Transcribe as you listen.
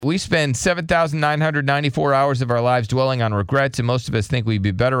We spend 7,994 hours of our lives dwelling on regrets, and most of us think we'd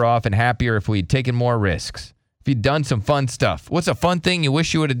be better off and happier if we'd taken more risks. If you'd done some fun stuff. What's a fun thing you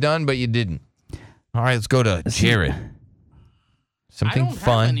wish you would have done, but you didn't? All right, let's go to Jared. Something I don't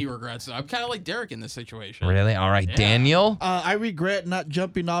fun. have any regrets. I'm kind of like Derek in this situation. Really? All right, Yeah. Daniel. I regret not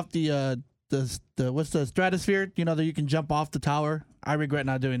jumping off the what's the stratosphere? You know that you can jump off the tower. I regret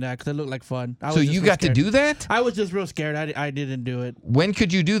not doing that because it looked like fun. So you got to do that? I was just real scared. I didn't do it. When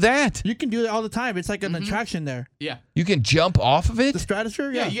could you do that? You can do it all the time. It's like an attraction there. Yeah. You can jump off of The it?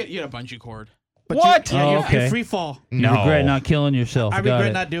 stratosphere, Yeah, yeah. you get a bungee cord. But What? You're okay. free fall. You No. regret not killing yourself. I Got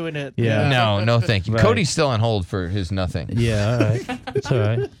regret it. not doing it. Yeah. No, thank you. Right. Cody's still on hold for his nothing. Yeah, all right. It's all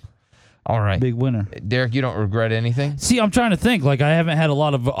right. All right. Big winner. Derek, you don't regret anything? See, I'm trying to think. Like, I haven't had a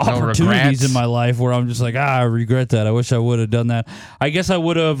lot of opportunities regrets? in my life where I'm just like, I regret that. I wish I would have done that. I guess I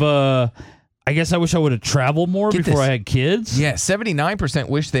would have. I guess I wish I would have traveled more Get before this. I had kids. Yeah, 79%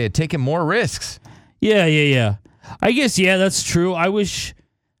 wish they had taken more risks. Yeah. I guess that's true.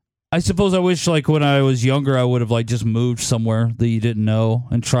 I suppose I wish like when I was younger I would have like just moved somewhere that you didn't know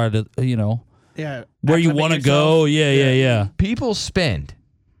and tried to Yeah. where you Acclimate want to yourself. go. Yeah. People spend,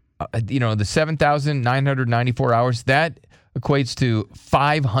 the 7,994 hours, that equates to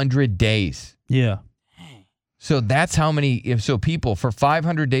 500 days. Yeah. So that's how many, so people for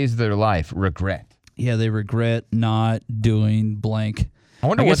 500 days of their life regret. Yeah, they regret not doing blank. I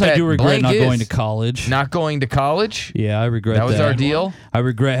wonder I what guess that I do regret blank not is. going to college. Not going to college? Yeah, I regret That was our deal? I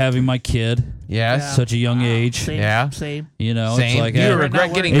regret having my kid Yes. Yeah. such a young age. Same, Yeah. Same. It's Same. like You I-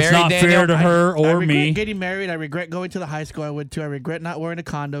 regret getting it's married, not Daniel? fair to her I or regret me. getting married. I regret going to the high school I went to. I regret not wearing a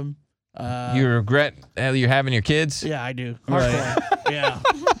condom. You regret you having your kids? Yeah, I do. Right. Hardcore. Yeah.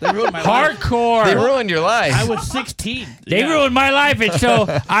 They ruined my life. Hardcore. They ruined your life. I was 16. They Yeah. ruined my life, and so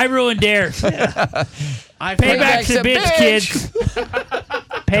I ruined theirs. Eye for Payback's an a a bitch, bitch. kids.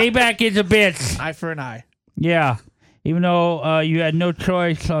 Payback is a bitch. eye. Eye for an eye. Yeah. Even though you had no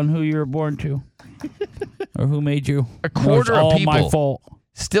choice on who you were born to or who made you. A quarter It's all of people my fault.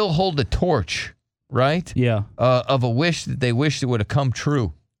 still hold a torch, right? Yeah. Of a wish that they wish it would have come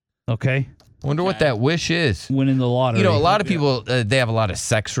true. Okay. Wonder what that wish is. Winning the lottery. A lot of people, they have a lot of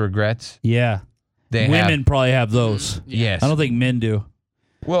sex regrets. Yeah. They Women have, probably have those. yes. I don't think men do.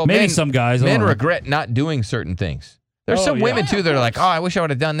 Well, Maybe men, some guys. I men don't know. regret not doing certain things. There's Oh, some yeah. women, too, that are like, oh, I wish I would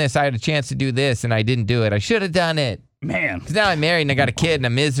have done this. I had a chance to do this, and I didn't do it. I should have done it. Man. Because now I'm married, and I got a kid, and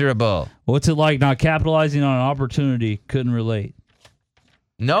I'm miserable. What's it like not capitalizing on an opportunity? Couldn't relate.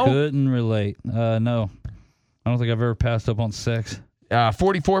 No? Couldn't relate. No. I don't think I've ever passed up on sex.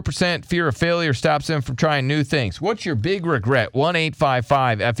 44% fear of failure stops them from trying new things. What's your big regret?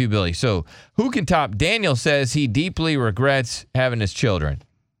 1-855-FU-Billy. So who can top? Daniel says he deeply regrets having his children.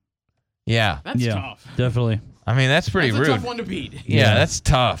 Yeah. That's yeah, tough. definitely. I mean, that's pretty That's a rude. tough one to beat. Yeah, that's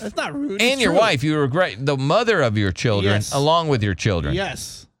tough. That's not rude. And it's your true. wife, you regret the mother of your children Yes. along with your children.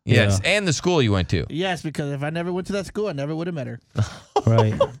 Yes. Yes, Yeah. and the school you went to. Yes, because if I never went to that school, I never would have met her.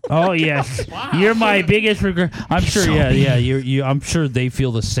 Right. Oh yes. You're my biggest regret. I'm sure. Yeah. You. I'm sure they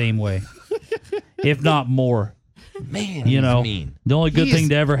feel the same way, if not more. Man, You know, mean. the only good He is- thing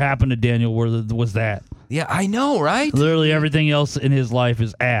to ever happen to Daniel was that. Yeah, I know, right? Literally everything else in his life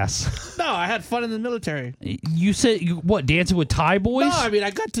is ass. No, I had fun in the military. You said what? Dancing with Thai boys? No, I mean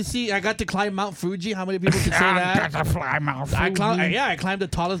I got to climb Mount Fuji. How many people can say that? I climbed the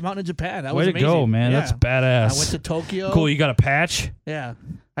tallest mountain in Japan. That Way was to amazing. go, man. Yeah. That's badass. I went to Tokyo. Cool. You got a patch? Yeah,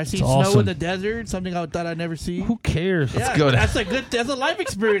 I seen That's snow awesome. in the desert. Something I thought I'd never see. Who cares? Yeah, go to- that's a life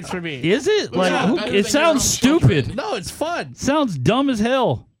experience for me. Is it? Like, Yeah, better it than sounds your own children. stupid. No, it's fun. Sounds dumb as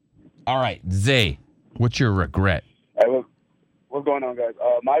hell. All right, Zay, what's your regret? Hey, what's going on, guys?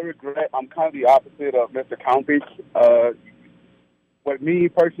 My regret, I'm kind of the opposite of Mr. Countbeach. With me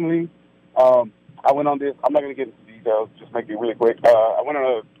personally, I went on this. I'm not going to get into details. Just make it really quick. I went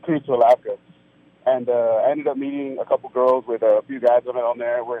on a cruise to Alaska, and I ended up meeting a couple girls with a few guys I met on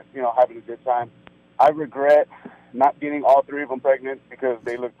there. We're having a good time. I regret not getting all three of them pregnant because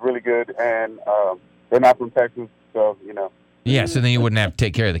they looked really good, and they're not from Texas, so Yeah, so then you wouldn't have to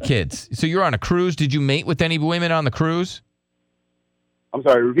take care of the kids. So you're on a cruise. Did you mate with any women on the cruise? I'm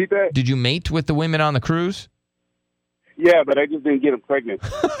sorry. Repeat that. Did you mate with the women on the cruise? Yeah, but I just didn't get them pregnant.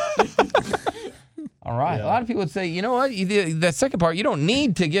 All right. A lot of people would say, you know what? That second part, you don't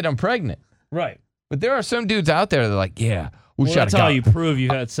need to get them pregnant. Right. But there are some dudes out there that are like, yeah, wish Well, that's I'd how got, you prove you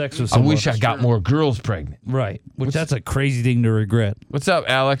had sex with I someone. wish I got more girls pregnant. Right. Which that's a crazy thing to regret. What's up,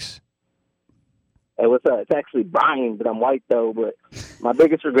 Alex? Hey, what's up? It's actually Brian, but I'm white though. But my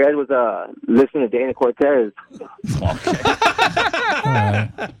biggest regret was listening to Dana Cortez. All right.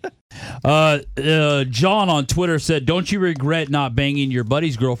 John on Twitter said, "Don't you regret not banging your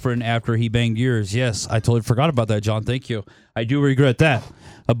buddy's girlfriend after he banged yours?" Yes, I totally forgot about that, John. Thank you. I do regret that.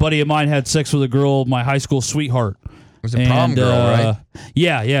 A buddy of mine had sex with a girl, my high school sweetheart. It was a prom girl, right?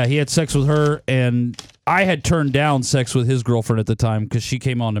 Yeah. He had sex with her, and I had turned down sex with his girlfriend at the time because she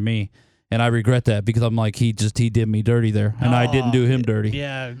came on to me. And I regret that because I'm like, he did me dirty there, and I didn't do him dirty.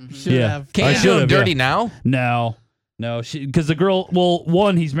 Yeah, should have. Can't you do him dirty now? No, because the girl. Well,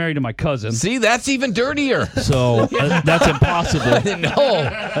 one, he's married to my cousin, See, that's even dirtier. so that's impossible. No,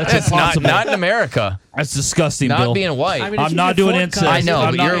 that's impossible. not in America. That's disgusting, Not Bill. being white. I mean, if I'm she's not your doing fourth incest. cousin- I know,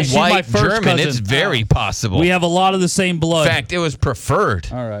 I'm but you're she's my white first German. cousin. It's very possible. We have a lot of the same blood. In fact, it was preferred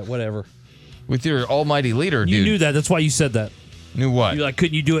All right, whatever. with your almighty leader, dude. You knew that. That's why you said that. Knew what? You're like,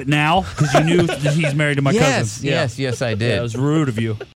 couldn't you do it now? Because you knew that he's married to my cousin. Yes, I did. Yeah, it was rude of you.